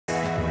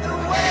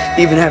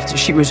Even after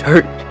she was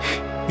hurt,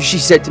 she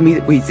said to me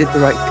that we did the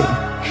right thing.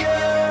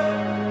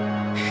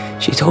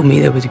 She told me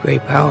that with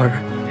great power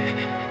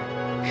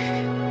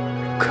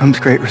comes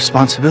great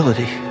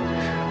responsibility.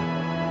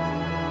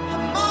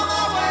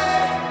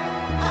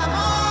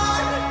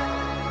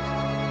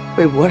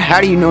 Wait, what? How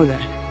do you know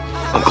that?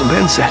 Uncle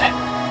Ben said it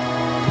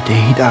the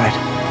day he died.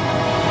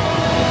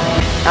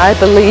 I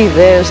believe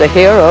there's a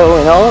hero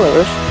in all of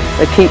us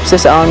that keeps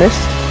us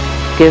honest,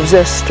 gives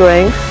us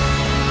strength,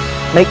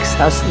 makes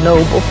us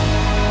noble.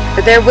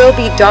 But there will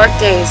be dark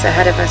days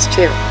ahead of us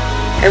too.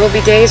 There will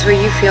be days where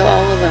you feel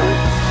all alone.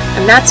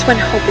 And that's when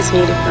hope is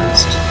needed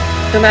most.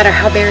 No matter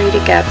how buried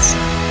it gets,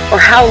 or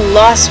how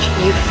lost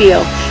you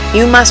feel,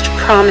 you must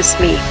promise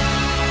me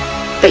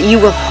that you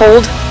will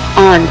hold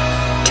on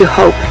to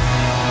hope.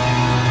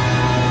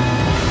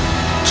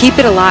 Keep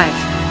it alive.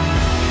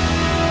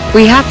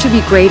 We have to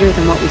be greater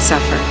than what we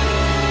suffer.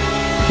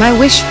 My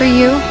wish for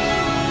you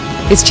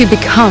is to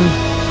become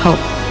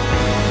hope.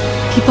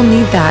 People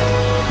need that.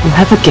 You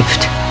have a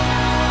gift.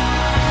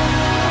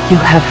 You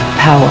have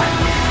power.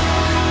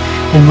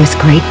 And with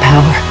great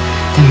power,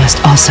 there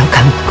must also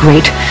come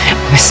great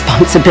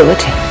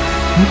responsibility.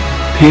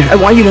 Peter, I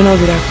want you to know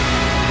that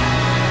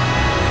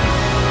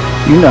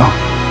you know.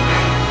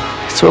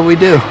 It's what we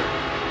do.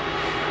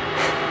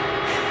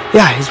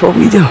 Yeah, it's what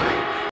we do.